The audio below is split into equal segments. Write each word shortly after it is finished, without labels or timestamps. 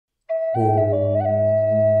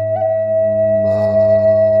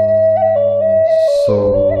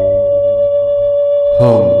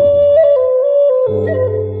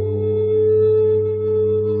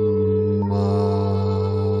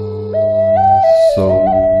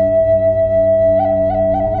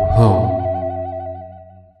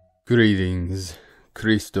Greetings,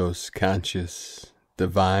 Christos conscious,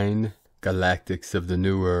 divine galactics of the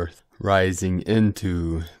new earth, rising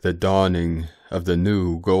into the dawning of the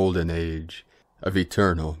new golden age of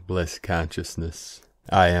eternal bliss consciousness.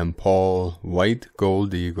 I am Paul, White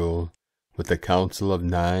Gold Eagle, with the Council of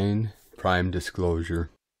Nine, Prime Disclosure,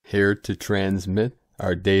 here to transmit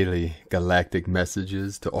our daily galactic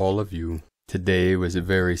messages to all of you. Today was a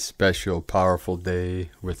very special, powerful day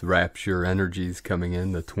with rapture energies coming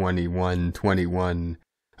in, the 2121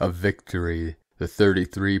 of victory, the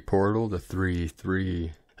 33 portal, the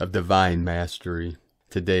 3-3 of divine mastery.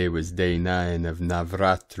 Today was day 9 of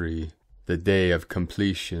Navratri, the day of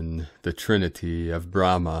completion, the Trinity of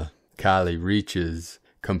Brahma. Kali reaches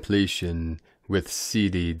completion with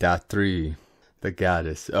Siddhidatri, the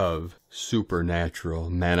goddess of supernatural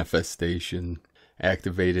manifestation.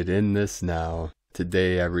 Activated in this now.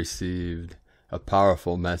 Today I received a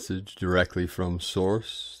powerful message directly from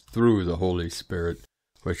Source through the Holy Spirit,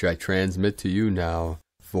 which I transmit to you now.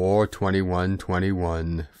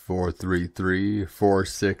 42121 433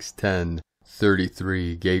 4610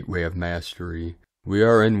 33 Gateway of Mastery. We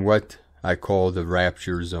are in what I call the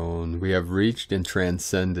rapture zone. We have reached and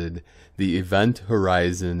transcended the event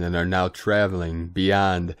horizon and are now traveling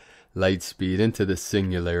beyond light speed into the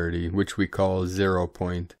singularity, which we call 0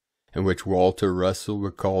 point, and which Walter Russell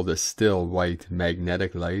would call the still white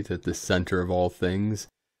magnetic light at the center of all things.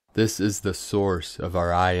 This is the source of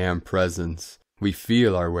our I Am presence. We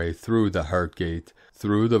feel our way through the heart gate,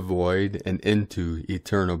 through the void, and into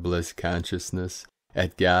eternal bliss consciousness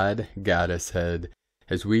at God, Goddess head,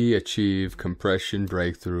 as we achieve compression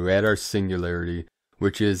breakthrough at our singularity,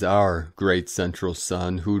 which is our great central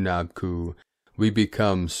sun, Hunabku. We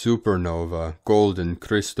become supernova, golden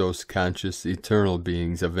Christos conscious eternal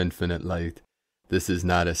beings of infinite light. This is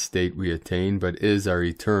not a state we attain, but is our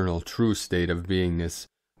eternal true state of beingness.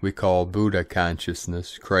 We call Buddha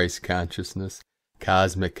consciousness, Christ consciousness,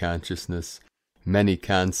 cosmic consciousness, many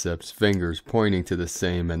concepts, fingers pointing to the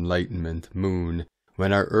same enlightenment, moon.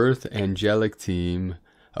 When our earth angelic team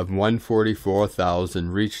of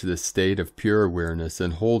 144,000 reach this state of pure awareness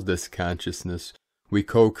and hold this consciousness, we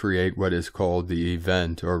co-create what is called the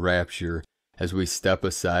event or rapture, as we step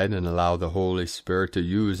aside and allow the Holy Spirit to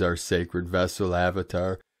use our sacred vessel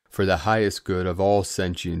avatar for the highest good of all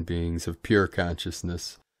sentient beings of pure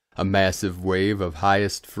consciousness. A massive wave of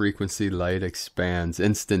highest frequency light expands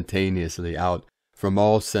instantaneously out from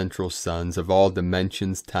all central suns of all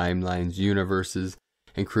dimensions, timelines, universes,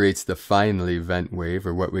 and creates the final event wave,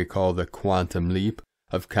 or what we call the quantum leap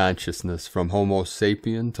of consciousness from Homo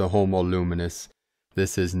sapien to Homo luminous.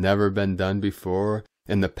 This has never been done before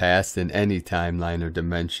in the past in any timeline or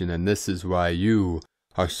dimension, and this is why you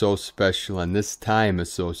are so special, and this time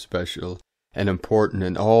is so special and important,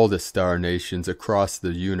 and all the star nations across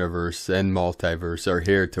the universe and multiverse are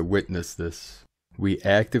here to witness this. We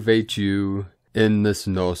activate you in this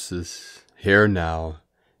gnosis, here now,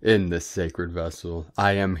 in this sacred vessel.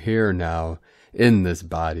 I am here now, in this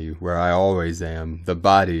body, where I always am, the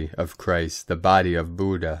body of Christ, the body of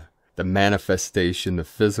Buddha. The manifestation, the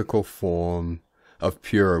physical form of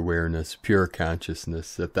pure awareness, pure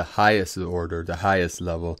consciousness, at the highest order, the highest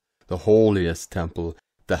level, the holiest temple,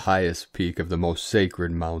 the highest peak of the most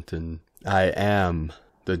sacred mountain. I am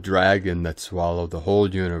the dragon that swallowed the whole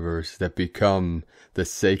universe, that become the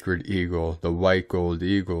sacred eagle, the white gold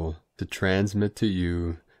eagle, to transmit to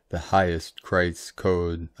you the highest Christ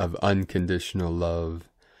code of unconditional love,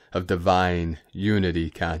 of divine unity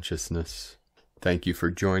consciousness. Thank you for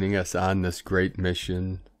joining us on this great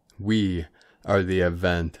mission. We are the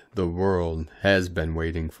event the world has been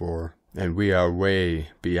waiting for, and we are way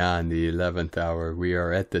beyond the 11th hour. We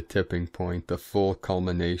are at the tipping point, the full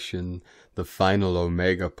culmination, the final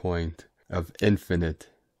omega point of infinite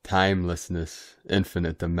timelessness,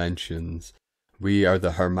 infinite dimensions. We are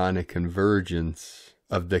the harmonic convergence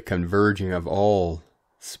of the converging of all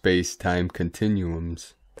space-time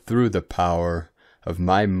continuums through the power of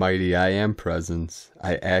my mighty I Am presence.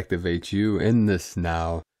 I activate you in this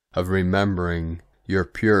now of remembering your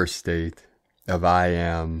pure state of I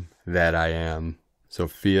Am that I Am. So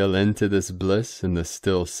feel into this bliss in the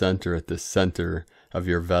still center at the center of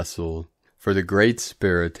your vessel. For the Great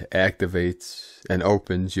Spirit activates and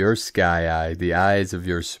opens your sky eye, the eyes of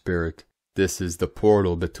your spirit. This is the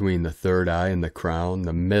portal between the third eye and the crown,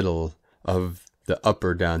 the middle of the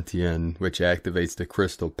upper Dantian, which activates the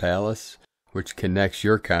crystal palace, which connects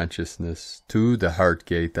your consciousness to the heart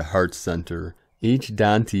gate, the heart center. Each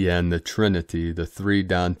Dantian, the Trinity, the 3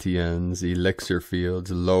 Dantians, elixir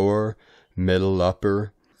fields, lower, middle,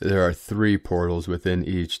 upper. There are 3 portals within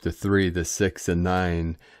each, the 3, the 6, and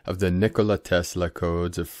 9 of the Nikola Tesla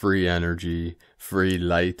codes of free energy, free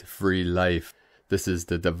light, free life. This is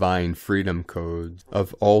the divine freedom code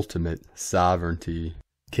of ultimate sovereignty.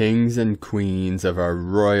 Kings and queens of our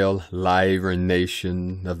royal Lyran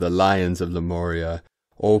nation, of the lions of Lemuria,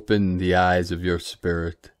 open the eyes of your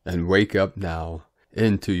spirit and wake up now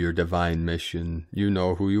into your divine mission. You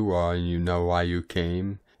know who you are and you know why you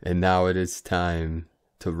came, and now it is time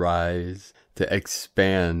to rise, to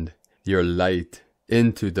expand your light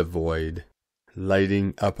into the void,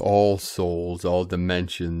 lighting up all souls, all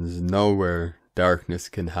dimensions. Nowhere darkness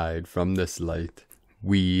can hide from this light.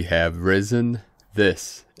 We have risen.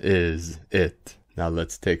 This is it. Now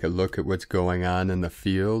let's take a look at what's going on in the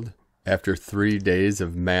field. After 3 days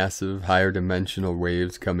of massive higher dimensional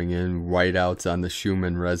waves coming in, whiteouts on the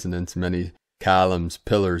Schumann resonance, many columns,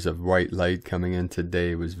 pillars of white light coming in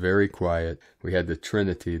today, was very quiet. We had the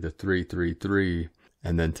Trinity, the 333,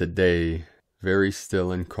 and then today, very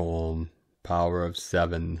still and calm, power of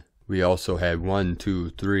 7. We also had 1, 2,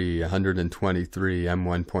 3, 123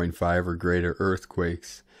 M1.5 or greater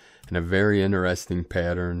earthquakes, and a very interesting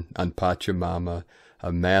pattern on Pachamama,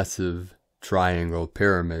 a massive triangle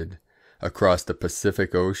pyramid across the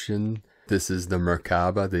Pacific Ocean. This is the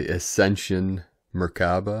Merkaba, the Ascension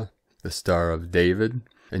Merkaba, the Star of David,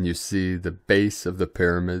 and you see the base of the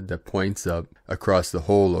pyramid that points up across the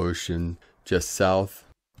whole ocean, just south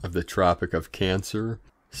of the Tropic of Cancer,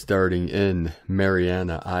 starting in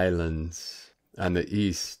Mariana Islands on the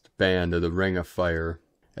east band of the Ring of Fire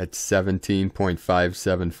at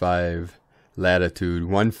 17.575 latitude,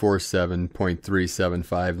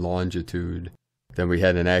 147.375 longitude. Then we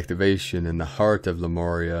had an activation in the heart of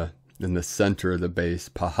Lemuria, in the center of the base,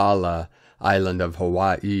 Pahala, island of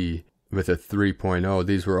Hawaii, with a 3.0.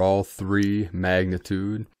 These were all 3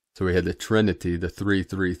 magnitude. So we had the Trinity, the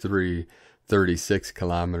 333, 36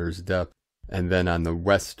 kilometers depth. And then on the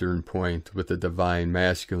western point with the divine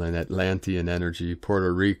masculine Atlantean energy,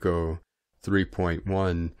 Puerto Rico,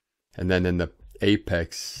 3.1. And then in the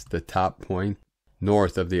apex, the top point,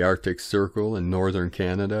 north of the Arctic Circle in northern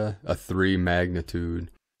Canada, a 3 magnitude.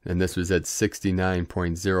 And this was at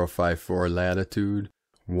 69.054 latitude,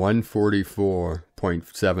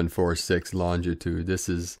 144.746 longitude. This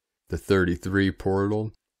is the 33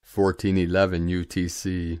 portal, 1411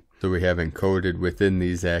 UTC. So we have encoded within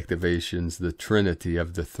these activations the Trinity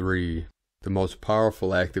of the 3. The most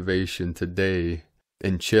powerful activation today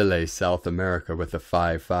in Chile, South America, with a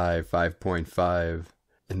 5.5.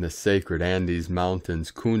 In the sacred Andes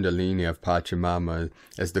Mountains, Kundalini of Pachamama,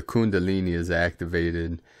 as the Kundalini is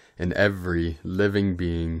activated in every living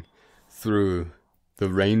being through the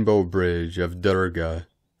rainbow bridge of Durga,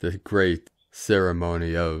 the great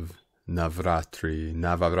ceremony of Navratri,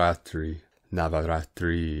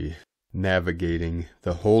 navigating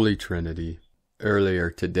the Holy Trinity. Earlier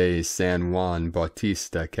today, San Juan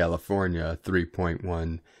Bautista, California,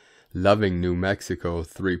 3.1. Loving, New Mexico,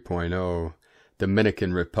 3.0.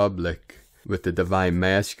 Dominican Republic, with the Divine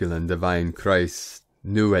Masculine, Divine Christ,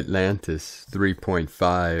 New Atlantis,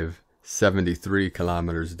 3.5. 73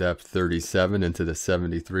 kilometers depth, 37 into the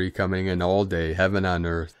 73, coming in all day, heaven on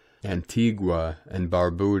earth. Antigua and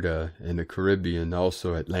Barbuda in the Caribbean,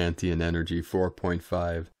 also Atlantean energy,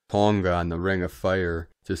 4.5. Tonga on the Ring of Fire,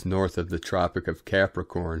 just north of the Tropic of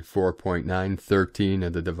Capricorn, 4.9, 13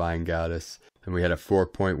 of the Divine Goddess. And we had a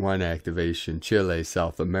 4.1 activation, Chile,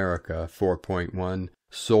 South America, 4.1.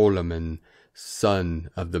 Solomon,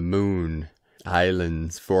 Son of the Moon,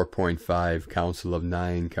 Islands, 4.5, Council of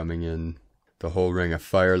 9 coming in. The whole Ring of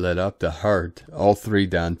Fire lit up the heart, all 3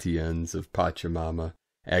 Dantians of Pachamama,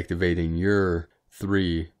 activating your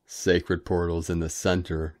 3 sacred portals in the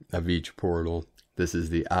center of each portal. This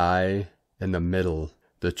is the eye in the middle,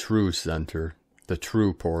 the true center, the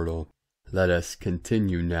true portal. Let us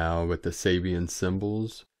continue now with the Sabian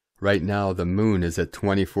symbols. Right now the moon is at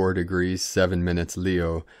 24 degrees, 7 minutes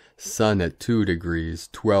Leo. Sun at 2 degrees,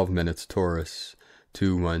 12 minutes Taurus.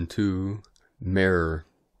 212, mirror.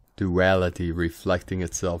 Duality reflecting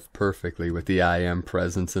itself perfectly with the I Am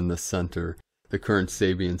presence in the center. The current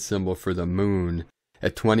Sabian symbol for the moon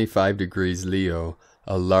at 25 degrees Leo,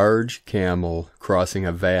 a large camel crossing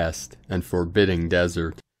a vast and forbidding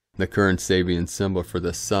desert. The current Sabian symbol for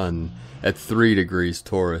the sun at 3 degrees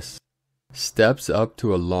Taurus. Steps up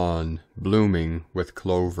to a lawn blooming with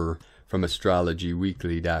clover from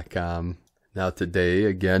astrologyweekly.com. Now today,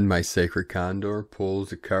 again, my sacred Condor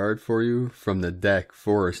pulls a card for you from the deck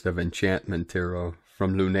Forest of Enchantment Tarot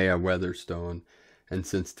from Lunea Weatherstone. And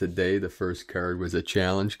since today the first card was a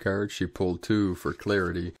challenge card, she pulled two for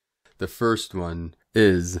clarity. The first one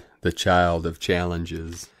is the Child of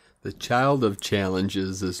Challenges. The Child of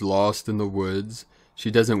Challenges is lost in the woods.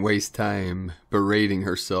 She doesn't waste time berating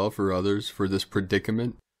herself or others for this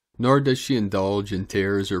predicament, nor does she indulge in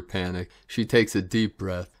tears or panic. She takes a deep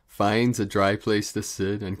breath, finds a dry place to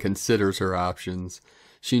sit, and considers her options.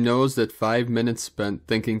 She knows that 5 minutes spent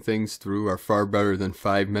thinking things through are far better than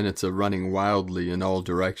 5 minutes of running wildly in all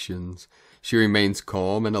directions. She remains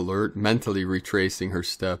calm and alert, mentally retracing her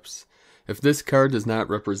steps. If this card does not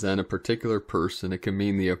represent a particular person, it can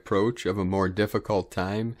mean the approach of a more difficult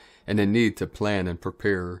time and a need to plan and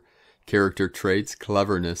prepare. Character traits: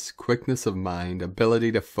 cleverness, quickness of mind,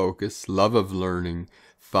 ability to focus, love of learning,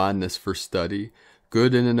 fondness for study,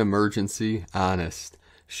 good in an emergency, honest.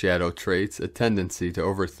 Shadow traits: a tendency to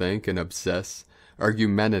overthink and obsess,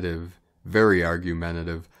 argumentative, very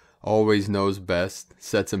argumentative, always knows best,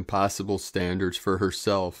 sets impossible standards for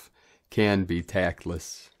herself, can be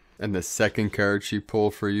tactless. And the second card she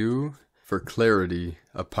pulled for you, for clarity,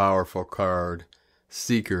 a powerful card,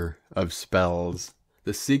 Seeker of Spells.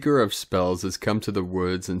 The Seeker of Spells has come to the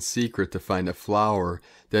woods in secret to find a flower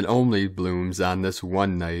that only blooms on this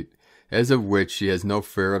one night, as of which she has no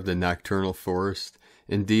fear of the nocturnal forest.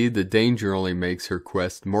 Indeed, the danger only makes her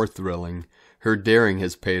quest more thrilling. Her daring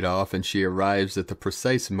has paid off, and she arrives at the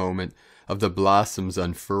precise moment of the blossom's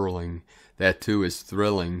unfurling. That too is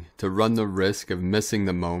thrilling, to run the risk of missing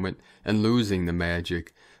the moment and losing the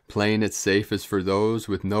magic. Playing it safe is for those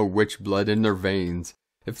with no witch blood in their veins.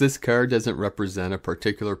 If this card doesn't represent a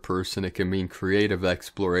particular person, it can mean creative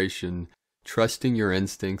exploration, trusting your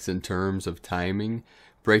instincts in terms of timing,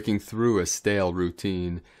 breaking through a stale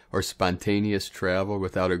routine, or spontaneous travel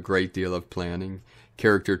without a great deal of planning.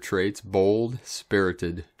 Character traits: bold,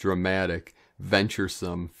 spirited, dramatic,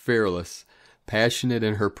 venturesome, fearless, passionate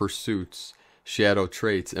in her pursuits. Shadow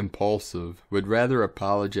traits: impulsive, would rather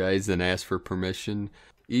apologize than ask for permission,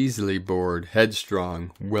 easily bored,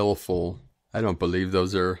 headstrong, willful. I don't believe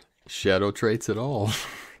those are shadow traits at all.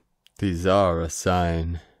 These are a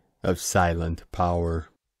sign of silent power.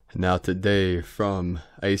 Now today, from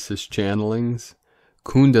Isis Channelings,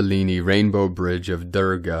 Kundalini Rainbow Bridge of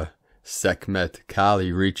Durga, Sekhmet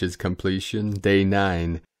Kali reaches completion, Day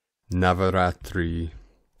 9, Navratri.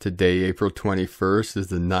 Today, April 21st, is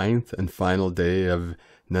the 9th and final day of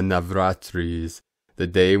the Navratris, the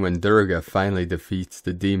day when Durga finally defeats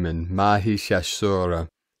the demon Mahishasura,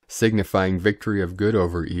 signifying victory of good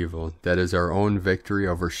over evil, that is our own victory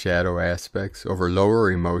over shadow aspects, over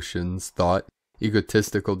lower emotions, thought,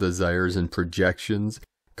 egotistical desires and projections,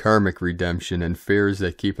 karmic redemption, and fears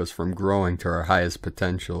that keep us from growing to our highest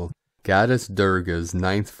potential. Goddess Durga's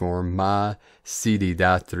ninth form, Ma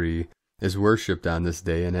Siddhidatri, is worshipped on this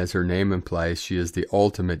day, and as her name implies, she is the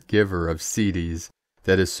ultimate giver of Siddhis,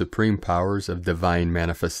 that is, supreme powers of divine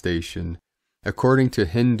manifestation. According to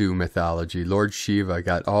Hindu mythology, Lord Shiva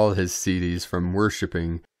got all his Siddhis from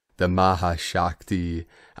worshipping the Maha Shakti,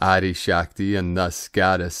 Adi Shakti, and thus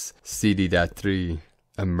Goddess Siddhidatri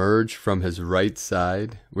emerged from his right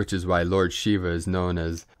side, which is why Lord Shiva is known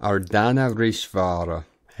as Ardhanarishvara,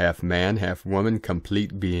 half man, half woman,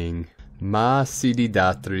 complete being. Ma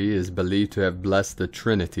Siddhidatri is believed to have blessed the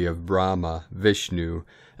Trinity of Brahma, Vishnu,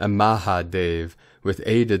 and Mahadev with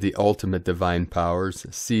aid of the ultimate divine powers,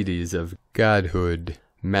 Siddhis of godhood,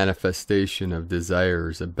 manifestation of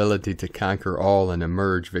desires, ability to conquer all and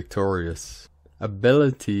emerge victorious,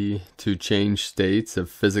 ability to change states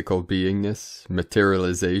of physical beingness,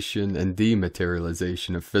 materialization and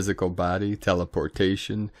dematerialization of physical body,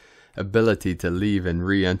 teleportation, ability to leave and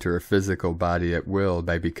re-enter a physical body at will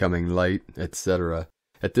by becoming light, etc.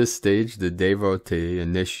 At this stage, the devotee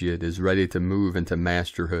initiate is ready to move into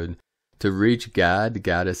masterhood, to reach God,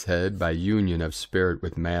 Goddess head, by union of spirit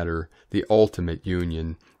with matter, the ultimate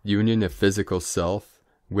union, union of physical self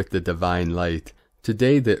with the divine light.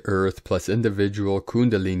 Today, the earth plus individual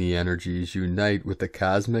Kundalini energies unite with the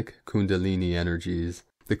cosmic Kundalini energies.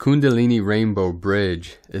 The Kundalini Rainbow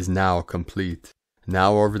Bridge is now complete.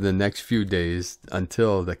 Now, over the next few days,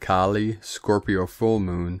 until the Kali Scorpio full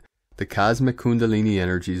moon, the cosmic Kundalini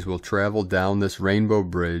energies will travel down this rainbow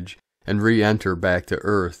bridge and re-enter back to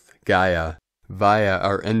Earth, Gaia, via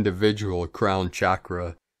our individual crown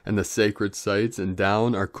chakra and the sacred sites, and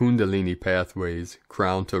down our Kundalini pathways,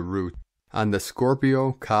 crown to root. On the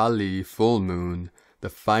Scorpio Kali full moon, the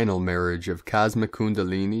final marriage of cosmic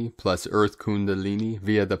kundalini plus earth kundalini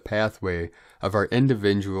via the pathway of our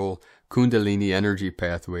individual kundalini energy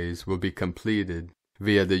pathways will be completed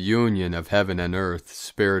via the union of heaven and earth,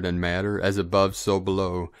 spirit and matter, as above so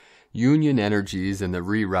below, union energies and the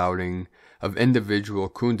rerouting of individual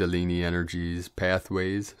kundalini energies,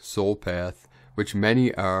 pathways, soul path, which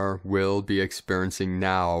many will be experiencing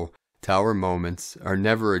now. Tower moments are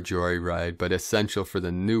never a joyride, but essential for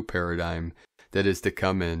the new paradigm that is to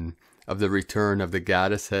come in, of the return of the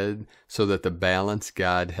goddess head, so that the balance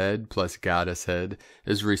Godhead plus goddess head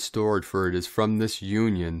is restored, for it is from this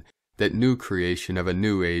union that new creation of a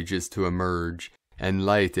new age is to emerge, and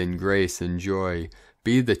light and grace and joy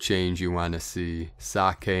be the change you want to see.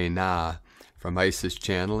 Sake Na, from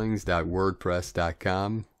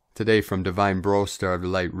IsisChannelings.wordpress.com. Today from Divine Bro Star of the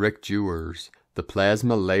Light, Rick Jewers. The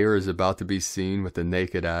plasma layer is about to be seen with the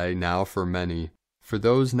naked eye now for many. For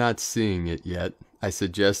those not seeing it yet, I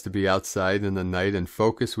suggest to be outside in the night and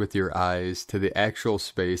focus with your eyes to the actual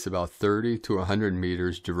space about 30 to 100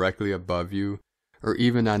 meters directly above you, or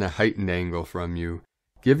even on a heightened angle from you.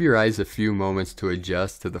 Give your eyes a few moments to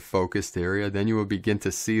adjust to the focused area, then you will begin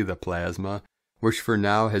to see the plasma, which for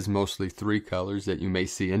now has mostly 3 colors that you may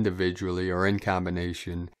see individually or in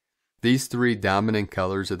combination. These 3 dominant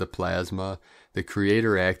colors of the plasma, the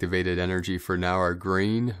creator-activated energy for now, are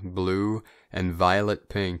green, blue, and violet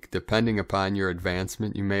pink. Depending upon your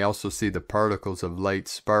advancement, you may also see the particles of light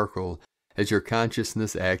sparkle as your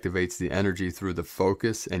consciousness activates the energy through the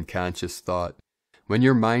focus and conscious thought. When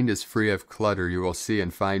your mind is free of clutter, you will see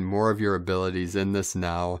and find more of your abilities in this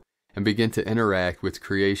now, and begin to interact with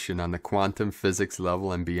creation on the quantum physics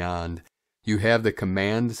level and beyond. You have the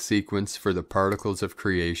command sequence for the particles of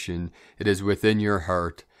creation. It is within your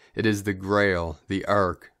heart. It is the Grail, the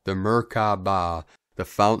Ark, the Merkabah, the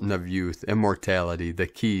Fountain of Youth, Immortality, the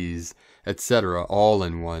Keys, etc., all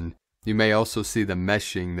in one. You may also see the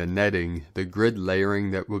meshing, the netting, the grid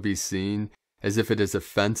layering that will be seen as if it is a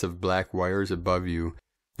fence of black wires above you.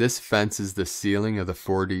 This fence is the ceiling of the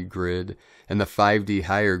 4D grid, and the 5D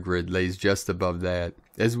higher grid lays just above that.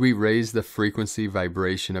 As we raise the frequency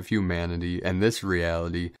vibration of humanity and this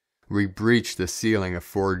reality, we breach the ceiling of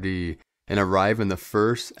 4D and arrive in the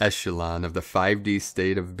first echelon of the 5D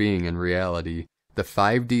state of being and reality. The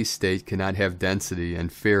 5D state cannot have density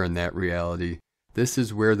and fear in that reality. This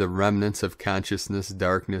is where the remnants of consciousness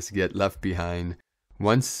darkness get left behind.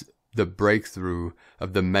 Once the breakthrough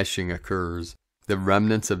of the meshing occurs, the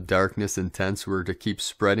remnants of darkness intents were to keep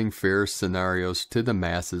spreading fear scenarios to the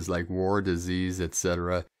masses like war, disease,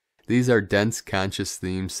 etc. These are dense conscious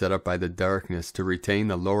themes set up by the darkness to retain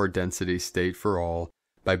the lower density state for all.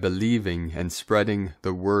 By believing and spreading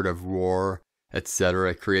the word of war,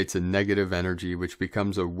 etc., it creates a negative energy which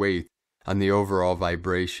becomes a weight on the overall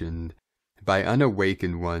vibration. By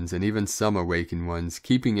unawakened ones, and even some awakened ones,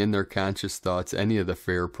 keeping in their conscious thoughts any of the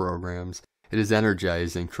fair programs, it is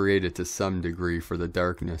energized and created to some degree for the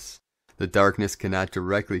darkness. The darkness cannot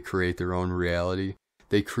directly create their own reality.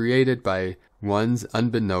 They create it by ones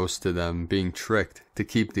unbeknownst to them being tricked to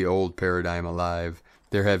keep the old paradigm alive.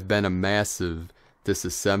 There have been a massive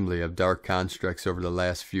disassembly of dark constructs over the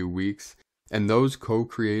last few weeks, and those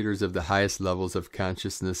co-creators of the highest levels of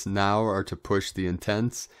consciousness now are to push the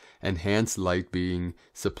intense, enhanced light being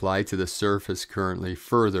supplied to the surface currently,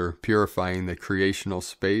 further purifying the creational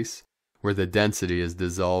space where the density is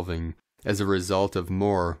dissolving as a result of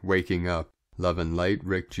more waking up. Love and Light,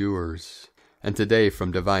 Rick Jewers. And today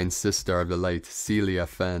from Divine Sister of the Light, Celia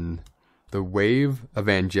Fenn. The wave of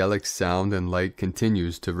angelic sound and light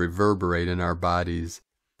continues to reverberate in our bodies.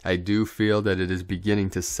 I do feel that it is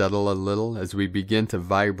beginning to settle a little as we begin to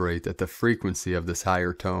vibrate at the frequency of this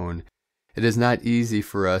higher tone. It is not easy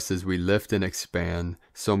for us as we lift and expand,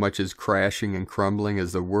 so much as crashing and crumbling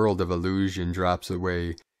as the world of illusion drops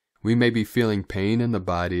away. We may be feeling pain in the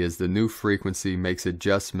body as the new frequency makes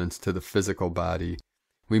adjustments to the physical body.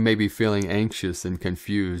 We may be feeling anxious and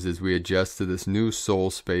confused as we adjust to this new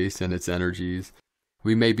soul space and its energies.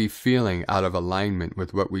 We may be feeling out of alignment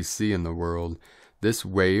with what we see in the world. This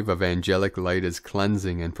wave of angelic light is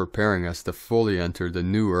cleansing and preparing us to fully enter the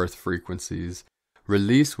new earth frequencies.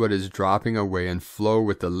 Release what is dropping away and flow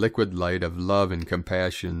with the liquid light of love and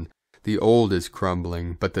compassion. The old is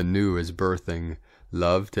crumbling, but the new is birthing.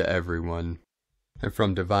 Love to everyone. And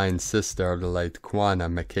from Divine Sister of the Light, Kwan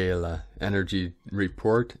Michaela, Energy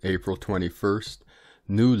Report, April 21st.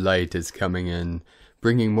 New light is coming in,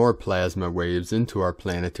 bringing more plasma waves into our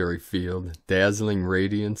planetary field, dazzling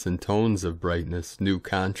radiance and tones of brightness, new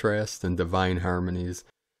contrast and divine harmonies.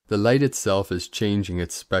 The light itself is changing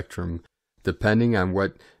its spectrum, depending on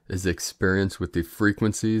what is experienced with the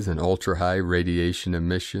frequencies and ultra-high radiation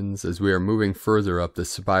emissions as we are moving further up the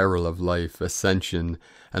spiral of life, ascension,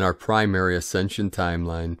 and our primary ascension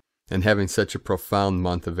timeline, and having such a profound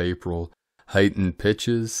month of April. Heightened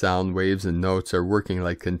pitches, sound waves, and notes are working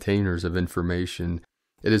like containers of information.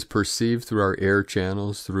 It is perceived through our air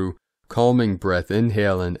channels, through calming breath,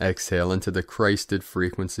 inhale and exhale into the Christed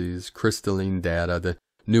frequencies, crystalline data, the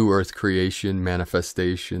new earth creation,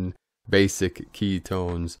 manifestation, basic key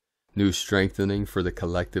tones, new strengthening for the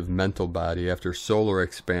collective mental body after solar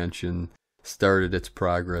expansion started its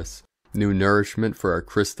progress, new nourishment for our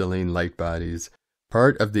crystalline light bodies.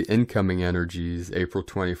 Part of the incoming energies, April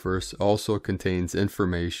 21st, also contains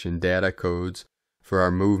information, data codes for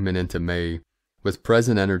our movement into May. With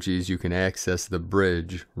present energies, you can access the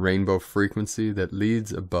bridge, rainbow frequency that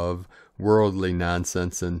leads above worldly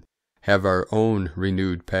nonsense and have our own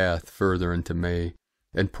renewed path further into May.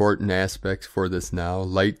 Important aspects for this now: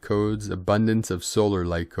 light codes, abundance of solar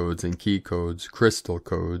light codes and key codes, crystal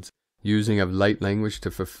codes, using of light language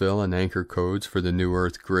to fulfill and anchor codes for the new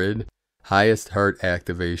earth grid, highest heart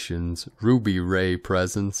activations, ruby ray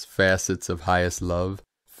presence, facets of highest love,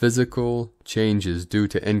 physical changes due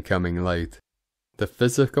to incoming light. The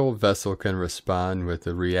physical vessel can respond with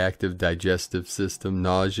a reactive digestive system,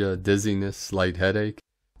 nausea, dizziness, slight headache,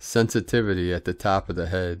 sensitivity at the top of the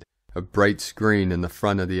head, a bright screen in the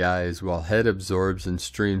front of the eyes while head absorbs and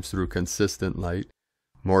streams through consistent light,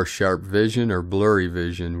 more sharp vision or blurry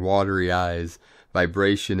vision, watery eyes,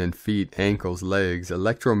 vibration in feet, ankles, legs.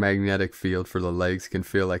 Electromagnetic field for the legs can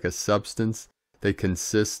feel like a substance that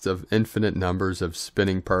consists of infinite numbers of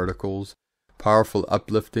spinning particles, powerful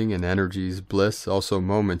uplifting and energies, bliss, also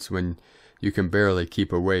moments when you can barely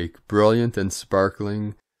keep awake, brilliant and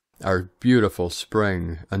sparkling, our beautiful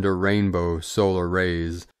spring under rainbow solar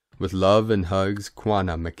rays, with love and hugs,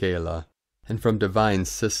 Kwana Michaela. And from divine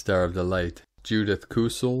Sister of the Light, Judith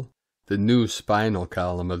Kusel, the new spinal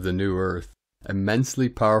column of the new earth. Immensely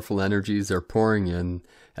powerful energies are pouring in,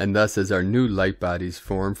 and thus as our new light bodies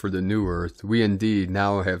form for the new earth, we indeed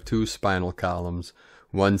now have two spinal columns,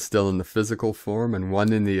 one still in the physical form and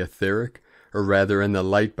one in the etheric, or rather in the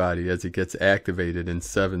light body as it gets activated in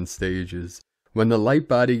 7 stages. When the light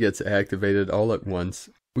body gets activated all at once,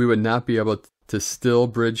 we would not be able to still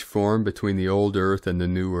bridge form between the old earth and the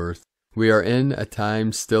new earth. We are in a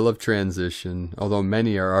time still of transition, although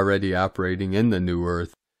many are already operating in the new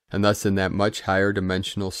earth, and thus in that much higher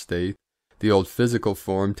dimensional state. The old physical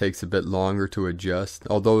form takes a bit longer to adjust,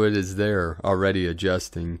 although it is there, already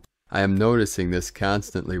adjusting. I am noticing this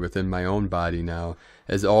constantly within my own body now,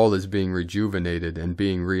 as all is being rejuvenated and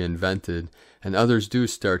being reinvented, and others do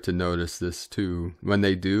start to notice this too. When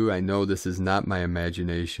they do, I know this is not my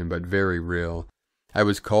imagination, but very real. I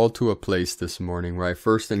was called to a place this morning where I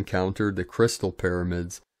first encountered the crystal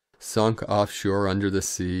pyramids, sunk offshore under the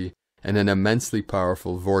sea, and an immensely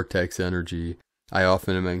powerful vortex energy. I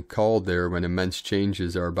often am called there when immense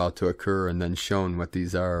changes are about to occur and then shown what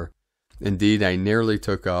these are. Indeed, I nearly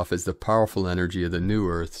took off as the powerful energy of the new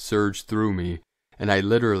earth surged through me, and I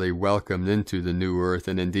literally welcomed into the new earth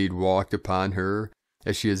and indeed walked upon her,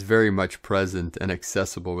 as she is very much present and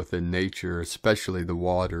accessible within nature, especially the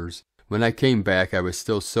waters. When I came back, I was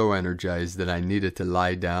still so energized that I needed to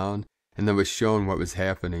lie down, and then was shown what was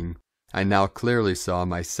happening. I now clearly saw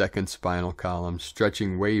my second spinal column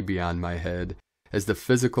stretching way beyond my head, as the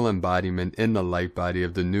physical embodiment in the light body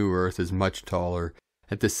of the new earth is much taller.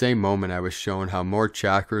 At the same moment I was shown how more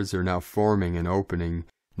chakras are now forming and opening,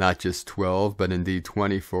 not just 12, but indeed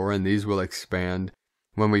 24, and these will expand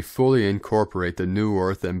when we fully incorporate the new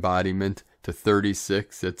earth embodiment to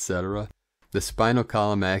 36, etc. The spinal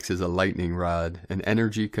column acts as a lightning rod, an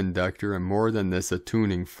energy conductor, and more than this, a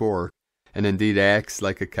tuning fork, and indeed acts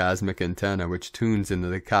like a cosmic antenna which tunes into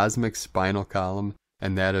the cosmic spinal column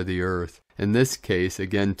and that of the earth. In this case,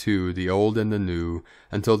 again too, the old and the new,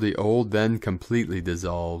 until the old then completely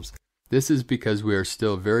dissolves. This is because we are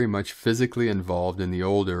still very much physically involved in the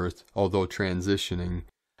old earth, although transitioning.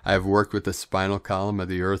 I have worked with the spinal column of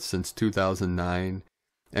the earth since 2009,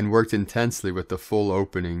 and worked intensely with the full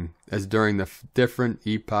opening, as during the different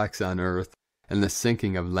epochs on earth, and the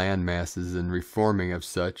sinking of land masses and reforming of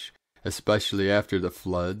such, especially after the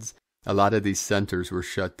floods, a lot of these centers were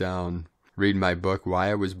shut down. Read my book, Why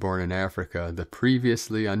I Was Born in Africa, the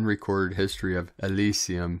previously unrecorded history of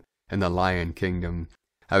Elysium and the Lion Kingdom.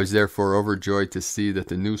 I was therefore overjoyed to see that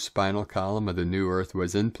the new spinal column of the new earth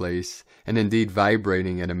was in place, and indeed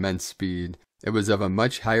vibrating at immense speed. It was of a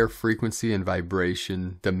much higher frequency and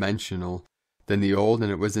vibration, dimensional, than the old,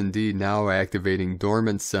 and it was indeed now activating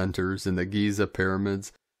dormant centers in the Giza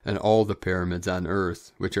pyramids, and all the pyramids on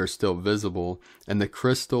Earth, which are still visible, and the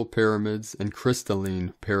crystal pyramids and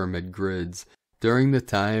crystalline pyramid grids. During the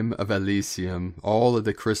time of Elysium, all of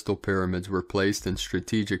the crystal pyramids were placed in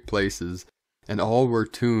strategic places, and all were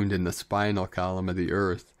tuned in the spinal column of the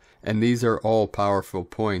Earth. And these are all powerful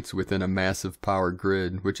points within a massive power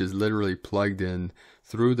grid, which is literally plugged in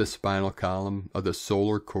through the spinal column of the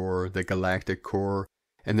solar core, the galactic core,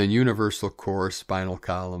 and the universal core spinal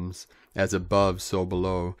columns. As above, so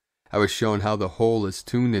below. I was shown how the whole is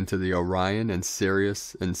tuned into the Orion and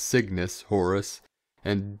Sirius and Cygnus, Horus,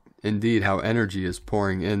 and indeed how energy is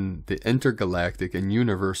pouring in the intergalactic and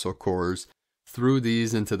universal cores through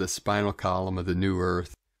these into the spinal column of the new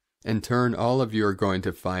Earth. In turn, all of you are going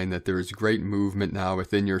to find that there is great movement now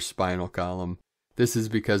within your spinal column. This is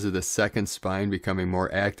because of the second spine becoming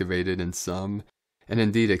more activated in some, and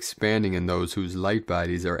indeed expanding in those whose light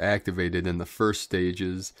bodies are activated in the first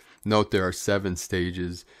stages. Note there are 7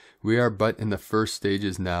 stages. We are but in the first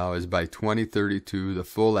stages now, as by 2032 the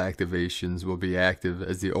full activations will be active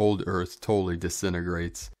as the old Earth totally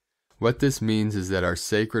disintegrates. What this means is that our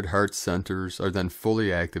sacred heart centers are then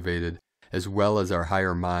fully activated, as well as our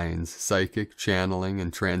higher minds, psychic, channeling,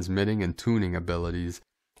 and transmitting and tuning abilities,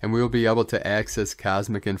 and we will be able to access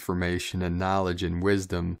cosmic information and knowledge and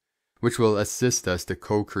wisdom, which will assist us to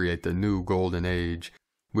co-create the new golden age.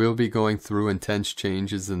 We will be going through intense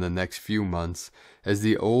changes in the next few months, as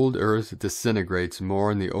the old Earth disintegrates more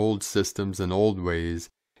in the old systems and old ways,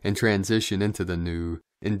 and transition into the new.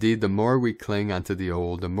 Indeed, the more we cling onto the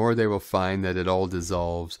old, the more they will find that it all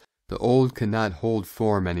dissolves. The old cannot hold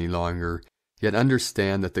form any longer. Yet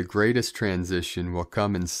understand that the greatest transition will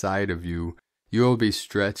come inside of you. You will be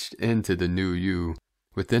stretched into the new you.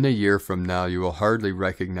 Within a year from now, you will hardly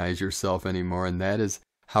recognize yourself anymore, and that is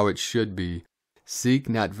how it should be. Seek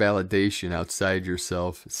not validation outside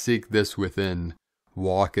yourself, seek this within.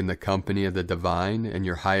 Walk in the company of the divine and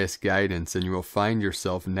your highest guidance, and you will find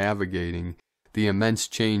yourself navigating the immense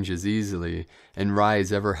changes easily, and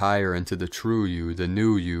rise ever higher into the true you, the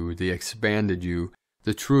new you, the expanded you,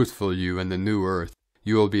 the truthful you, and the new Earth.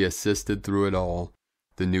 You will be assisted through it all.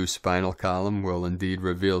 The new spinal column will indeed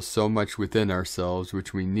reveal so much within ourselves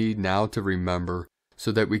which we need now to remember,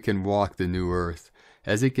 so that we can walk the new Earth.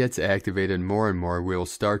 As it gets activated more and more, we will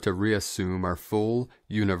start to reassume our full,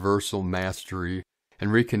 universal mastery,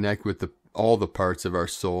 and reconnect with all the parts of our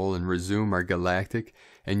soul, and resume our galactic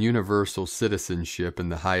and universal citizenship in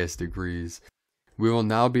the highest degrees. We will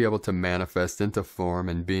now be able to manifest into form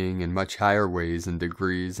and being in much higher ways and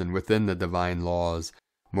degrees and within the divine laws.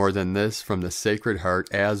 More than this, from the Sacred Heart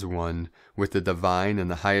as one, with the divine and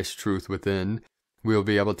the highest truth within, we will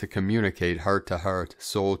be able to communicate heart to heart,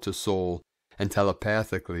 soul to soul, and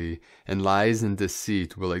telepathically, and lies and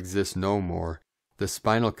deceit will exist no more. The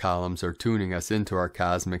spinal columns are tuning us into our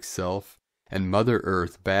cosmic self, and Mother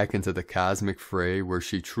Earth back into the cosmic fray where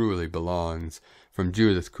she truly belongs. From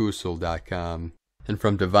JudithKusel.com. And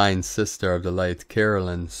from Divine Sister of the Light,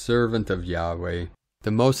 Carolyn, Servant of Yahweh.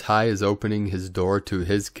 The Most High is opening His door to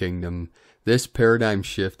His kingdom. This paradigm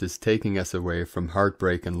shift is taking us away from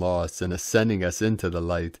heartbreak and loss and ascending us into the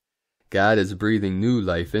light. God is breathing new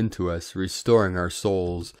life into us, restoring our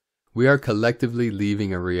souls. We are collectively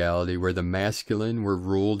leaving a reality where the masculine were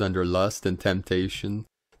ruled under lust and temptation.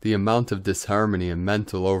 The amount of disharmony and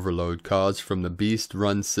mental overload caused from the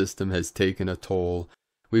beast-run system has taken a toll.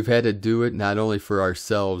 We've had to do it not only for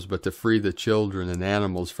ourselves, but to free the children and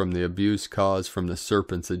animals from the abuse caused from the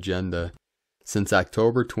serpent's agenda. Since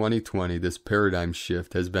October 2020, this paradigm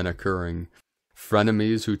shift has been occurring.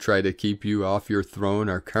 Frenemies who try to keep you off your throne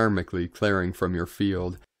are karmically clearing from your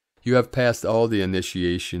field. You have passed all the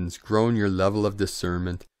initiations, grown your level of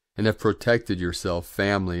discernment, and have protected yourself,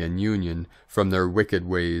 family, and union from their wicked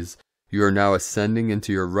ways. You are now ascending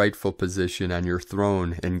into your rightful position on your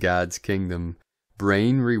throne in God's kingdom.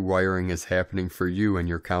 Brain rewiring is happening for you and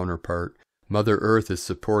your counterpart. Mother Earth is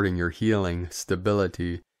supporting your healing,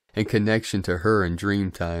 stability, and connection to her in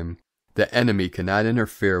dream time. The enemy cannot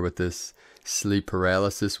interfere with this. Sleep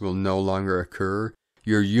paralysis will no longer occur.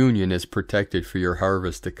 Your union is protected for your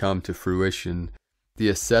harvest to come to fruition. The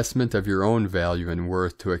assessment of your own value and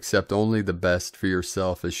worth to accept only the best for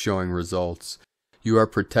yourself is showing results. You are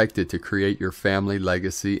protected to create your family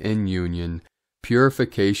legacy in union.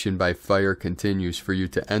 Purification by fire continues for you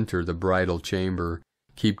to enter the bridal chamber.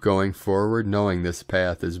 Keep going forward, knowing this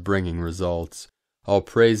path is bringing results. All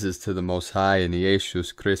praises to the Most High in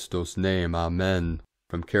Jesus Christos' name. Amen.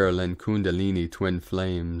 From Carolyn Kundalini Twin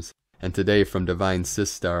Flames. And today from Divine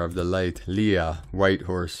Sister of the Light, Leah, White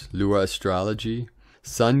Horse, Lua Astrology.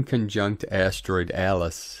 Sun conjunct asteroid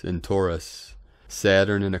Alice in Taurus.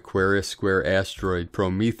 Saturn and Aquarius square asteroid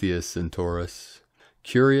Prometheus in Taurus.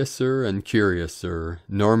 Curiouser and curiouser.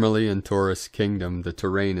 Normally in Taurus kingdom the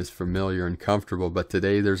terrain is familiar and comfortable, but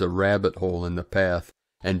today there's a rabbit hole in the path,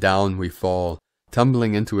 and down we fall,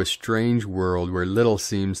 tumbling into a strange world where little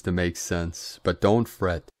seems to make sense. But don't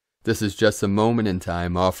fret. This is just a moment in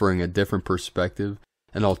time offering a different perspective,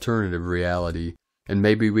 an alternative reality, and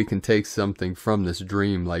maybe we can take something from this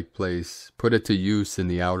dream-like place, put it to use in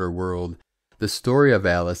the outer world. The story of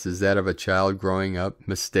Alice is that of a child growing up.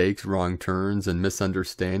 Mistakes, wrong turns, and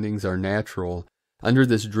misunderstandings are natural. Under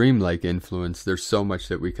this dreamlike influence, there's so much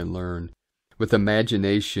that we can learn. With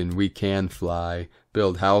imagination, we can fly,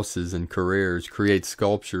 build houses and careers, create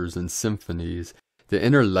sculptures and symphonies. The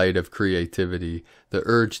inner light of creativity, the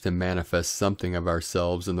urge to manifest something of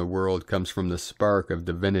ourselves in the world comes from the spark of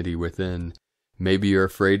divinity within. Maybe you're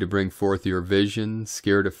afraid to bring forth your vision,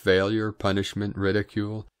 scared of failure, punishment,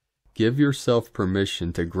 ridicule. Give yourself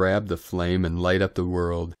permission to grab the flame and light up the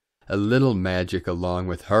world. A little magic along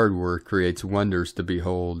with hard work creates wonders to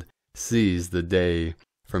behold. Seize the day.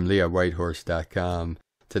 From LeahWhitehorse.com.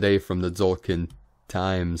 Today from the Tzolk'in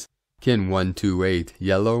Times. Kin 128,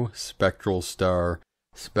 yellow, spectral star.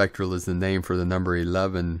 Spectral is the name for the number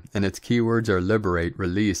 11, and its keywords are liberate,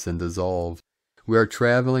 release, and dissolve. We are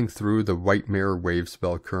traveling through the white mirror wave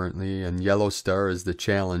spell currently, and yellow star is the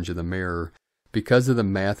challenge of the mirror. Because of the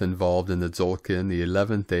math involved in the Tzolk'in, the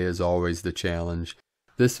 11th day is always the challenge.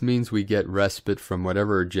 This means we get respite from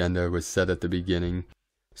whatever agenda was set at the beginning.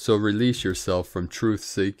 So release yourself from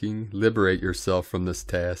truth-seeking, liberate yourself from this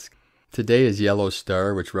task. Today is yellow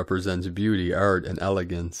star, which represents beauty, art, and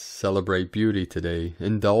elegance. Celebrate beauty today.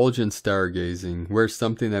 Indulge in stargazing. Wear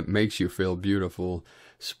something that makes you feel beautiful.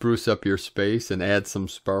 Spruce up your space and add some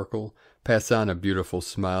sparkle. Pass on a beautiful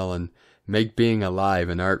smile and make being alive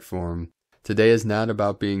an art form. Today is not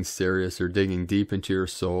about being serious or digging deep into your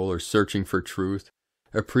soul or searching for truth.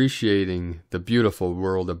 Appreciating the beautiful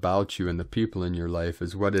world about you and the people in your life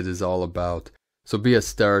is what it is all about. So be a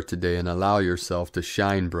star today and allow yourself to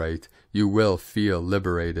shine bright. You will feel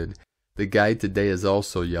liberated. The guide today is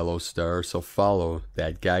also yellow star, so follow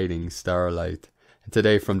that guiding starlight. And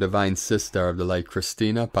today from Divine Sister of the Light,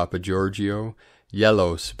 Christina, Papa Giorgio,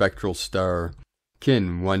 yellow spectral star.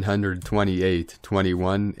 Kin 128,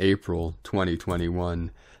 21 April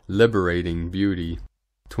 2021. Liberating beauty.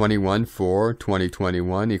 21-4,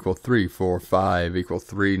 2021 equal 3-4-5 equal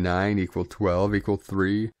 3-9 equal 12 equal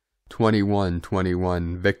 3.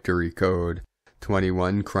 21-21 Victory Code.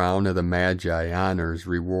 21 Crown of the Magi, honors,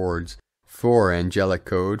 rewards. 4 Angelic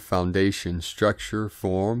Code, foundation, structure,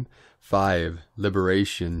 form. 5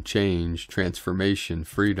 Liberation, change, transformation,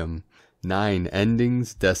 freedom. 9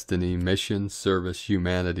 Endings, destiny, mission, service,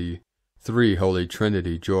 humanity. 3 Holy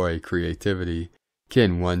Trinity, joy, creativity.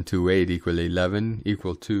 Kin 128 equal 11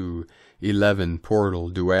 equal 2. 11 Portal,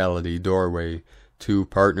 duality, doorway. 2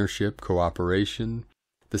 Partnership, cooperation.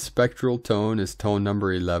 The spectral tone is tone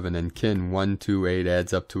number 11, and kin 128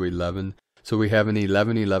 adds up to 11, so we have an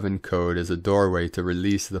 1111 code as a doorway to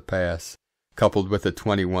release the past, coupled with a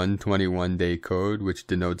 21-21 day code, which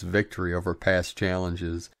denotes victory over past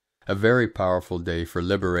challenges. A very powerful day for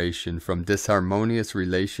liberation from disharmonious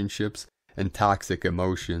relationships and toxic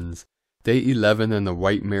emotions. Day 11 in the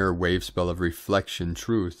white mirror wave spell of reflection,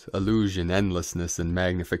 truth, illusion, endlessness, and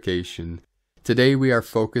magnification. Today we are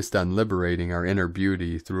focused on liberating our inner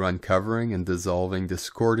beauty through uncovering and dissolving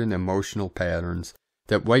discordant emotional patterns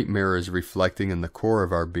that white mirror is reflecting in the core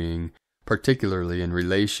of our being, particularly in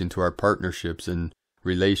relation to our partnerships and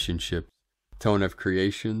relationships. Tone of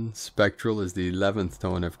creation, spectral is the 11th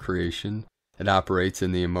tone of creation. It operates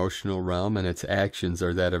in the emotional realm, and its actions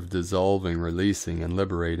are that of dissolving, releasing, and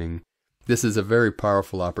liberating. This is a very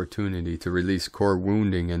powerful opportunity to release core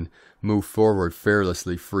wounding and move forward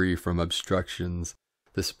fearlessly free from obstructions.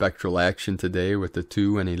 The spectral action today with the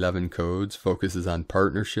 2 and 11 codes focuses on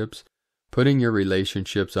partnerships, putting your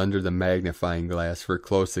relationships under the magnifying glass for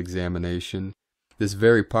close examination. This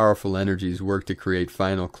very powerful energies work to create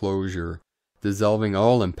final closure, dissolving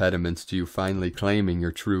all impediments to you finally claiming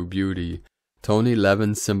your true beauty. Tone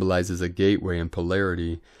 11 symbolizes a gateway and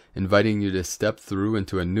polarity, inviting you to step through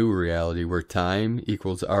into a new reality where time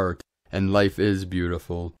equals art and life is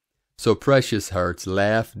beautiful. So precious hearts,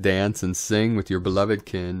 laugh, dance, and sing with your beloved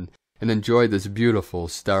kin, and enjoy this beautiful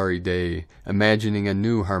starry day, imagining a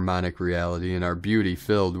new harmonic reality in our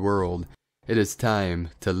beauty-filled world. It is time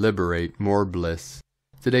to liberate more bliss.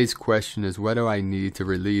 Today's question is, what do I need to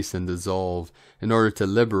release and dissolve in order to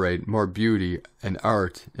liberate more beauty and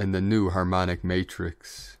art in the new harmonic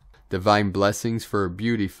matrix? Divine blessings for a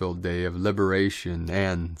beauty-filled day of liberation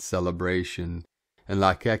and celebration. and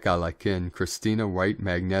Lakeka Kin, Christina White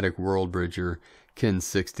Magnetic World Bridger, Kin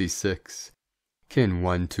 66. Kin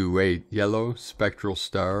 128, Yellow Spectral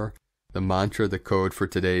Star. The mantra, the code for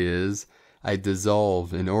today is, I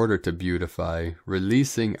dissolve in order to beautify.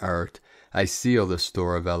 Releasing art, I seal the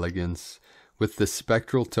store of elegance. With the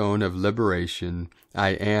spectral tone of liberation,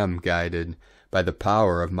 I am guided by the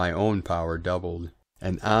power of my own power doubled.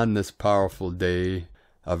 And on this powerful day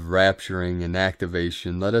of rapturing and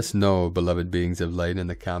activation, let us know, beloved beings of light, in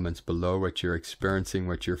the comments below what you're experiencing,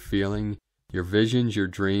 what you're feeling, your visions, your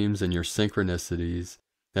dreams, and your synchronicities.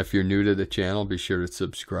 If you're new to the channel, be sure to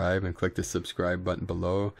subscribe and click the subscribe button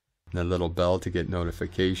below and the little bell to get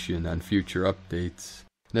notification on future updates.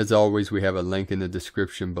 And as always, we have a link in the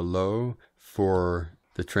description below for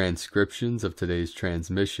the transcriptions of today's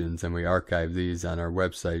transmissions, and we archive these on our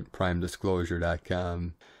website,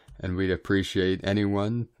 primedisclosure.com. And we'd appreciate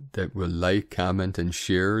anyone that will like, comment, and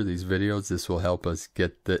share these videos. This will help us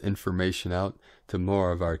get the information out to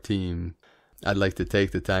more of our team. I'd like to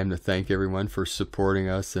take the time to thank everyone for supporting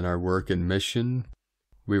us in our work and mission.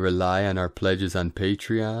 We rely on our pledges on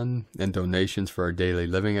Patreon and donations for our daily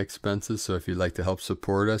living expenses. So if you'd like to help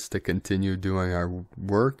support us to continue doing our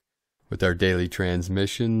work with our daily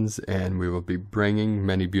transmissions, and we will be bringing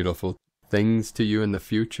many beautiful things to you in the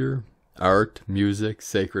future. Art, music,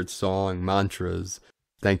 sacred song, mantras.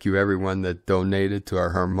 Thank you everyone that donated to our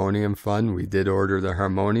harmonium fund. We did order the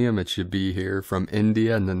harmonium. It should be here from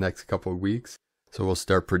India in the next couple of weeks. So we'll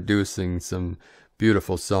start producing some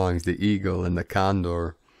beautiful songs, the eagle and the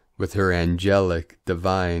condor, with her angelic,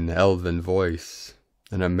 divine, elven voice,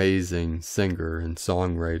 an amazing singer and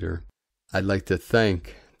songwriter. I'd like to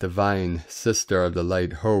thank Divine Sister of the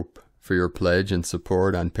Light Hope for your pledge and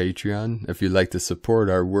support on Patreon. If you'd like to support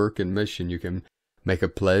our work and mission, you can make a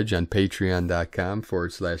pledge on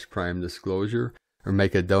patreon.com/prime-disclosure or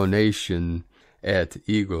make a donation at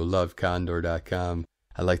egolovecondor.com.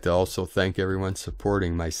 I'd like to also thank everyone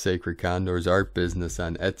supporting my Sacred Condors art business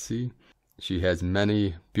on Etsy. She has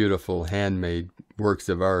many beautiful handmade works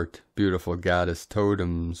of art, beautiful goddess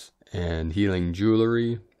totems, and healing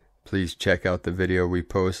jewelry. Please check out the video we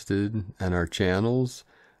posted on our channels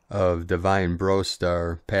of Divine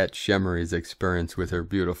Brostar, Pat Shemery's experience with her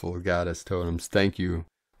beautiful goddess totems. Thank you,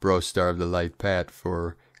 Brostar of the Light Pat,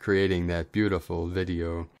 for creating that beautiful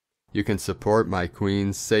video. You can support my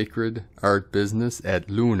queen's sacred art business at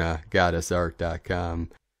lunagoddessart.com.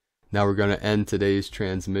 Now we're going to end today's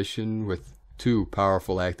transmission with two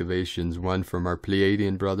powerful activations, one from our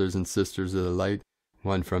Pleiadian brothers and sisters of the light,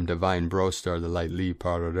 one from Divine Brostar of the Light, Lee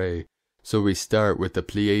Prairie. So we start with the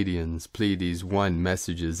Pleiadians, Pleiades 1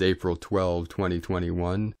 messages, April 12,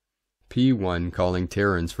 2021. P1 calling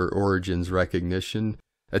Terrans for origins recognition,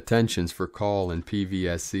 attentions for call in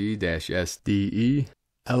PVSE-SDE.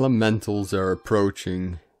 Elementals are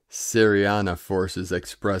approaching, Siriana forces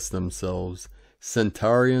express themselves,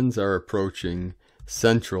 Centaurians are approaching,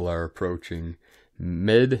 Central are approaching,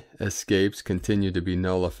 Mid escapes continue to be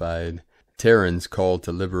nullified, Terrans called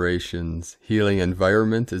to liberations, healing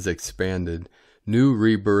environment is expanded, new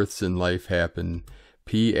rebirths in life happen,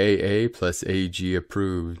 PAA plus AG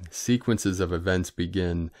approved, sequences of events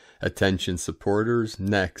begin, attention supporters,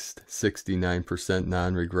 next, 69%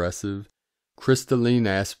 non-regressive, crystalline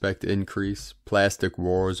aspect increase, plastic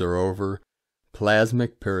wars are over,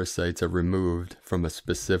 plasmic parasites are removed from a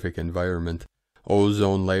specific environment,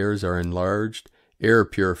 ozone layers are enlarged, air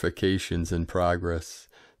purifications in progress,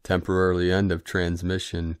 temporarily end of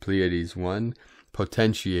transmission, Pleiades 1,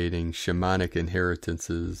 potentiating shamanic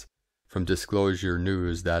inheritances, from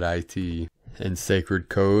disclosurenews.it, and sacred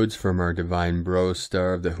codes from our Divine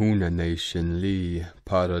Brostar of the Huna Nation, Lee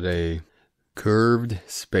Prairie. Curved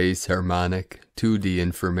space harmonic, 2D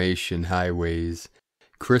information highways,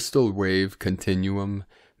 crystal wave continuum,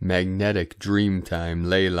 magnetic dreamtime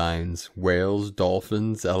ley lines, whales,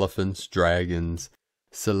 dolphins, elephants, dragons,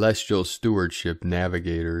 celestial stewardship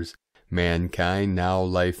navigators, mankind now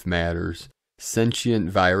life matters, sentient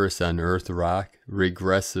virus on earth rock,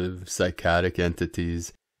 regressive psychotic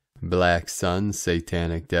entities, black sun,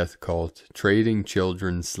 satanic death cult, trading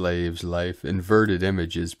children, slaves, life, inverted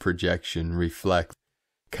images, projection, reflect,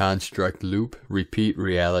 construct loop, repeat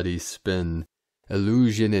reality, spin,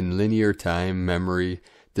 illusion in linear time, memory,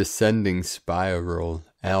 descending spiral,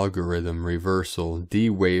 algorithm, reversal,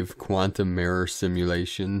 D-wave, quantum mirror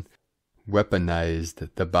simulation, weaponized,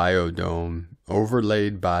 the biodome,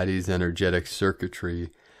 overlaid bodies, energetic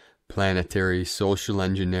circuitry, planetary social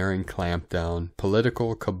engineering clampdown,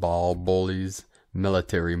 political cabal, bullies,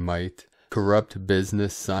 military might, corrupt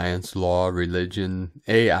business, science, law, religion,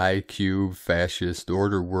 AI cube, fascist,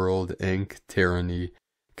 order world, Inc., tyranny,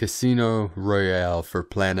 Casino Royale for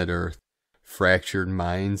planet Earth. Fractured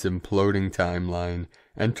minds, imploding timeline,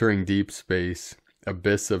 entering deep space,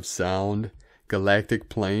 abyss of sound, galactic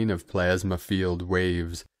plane of plasma field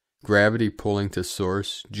waves, gravity pulling to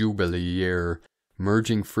source, jubilee year,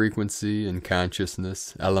 merging frequency and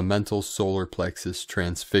consciousness, elemental solar plexus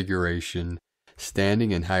transfiguration, standing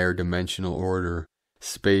in higher dimensional order,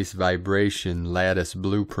 space vibration, lattice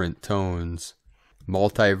blueprint tones,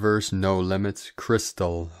 multiverse no limits,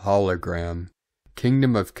 crystal, hologram,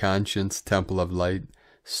 kingdom of conscience, temple of light,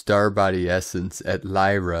 star body essence at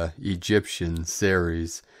Lyra, Egyptian,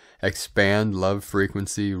 Ceres, expand love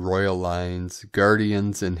frequency, royal lines,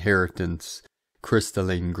 guardians, inheritance,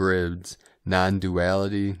 crystalline grids,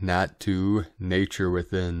 non-duality, not two, nature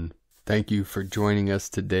within. Thank you for joining us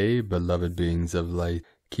today, beloved beings of light.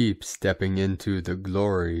 Keep stepping into the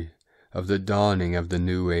glory of the dawning of the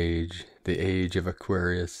new age, the age of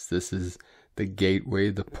Aquarius. This is the gateway,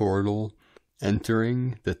 the portal,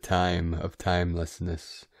 entering the time of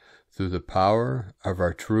timelessness through the power of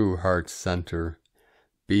our true heart center.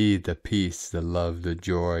 Be the peace, the love, the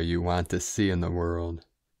joy you want to see in the world.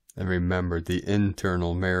 And remember, the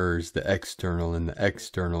internal mirrors the external, and the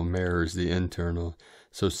external mirrors the internal.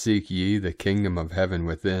 So seek ye the kingdom of heaven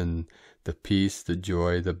within, the peace, the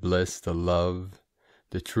joy, the bliss, the love,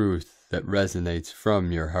 the truth that resonates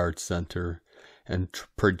from your heart center, and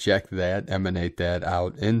project that, emanate that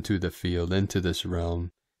out into the field, into this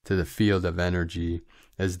realm, to the field of energy,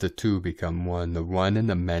 as the two become one, the one and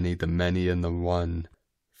the many and the one.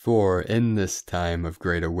 For in this time of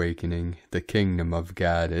great awakening, the kingdom of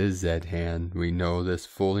God is at hand. We know this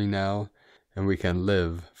fully now, and we can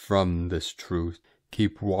live from this truth.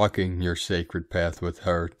 Keep walking your sacred path with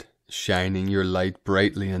heart, shining your light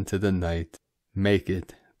brightly into the night. Make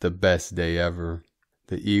it the best day ever.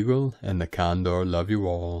 The eagle and the condor love you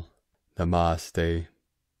all. Namaste.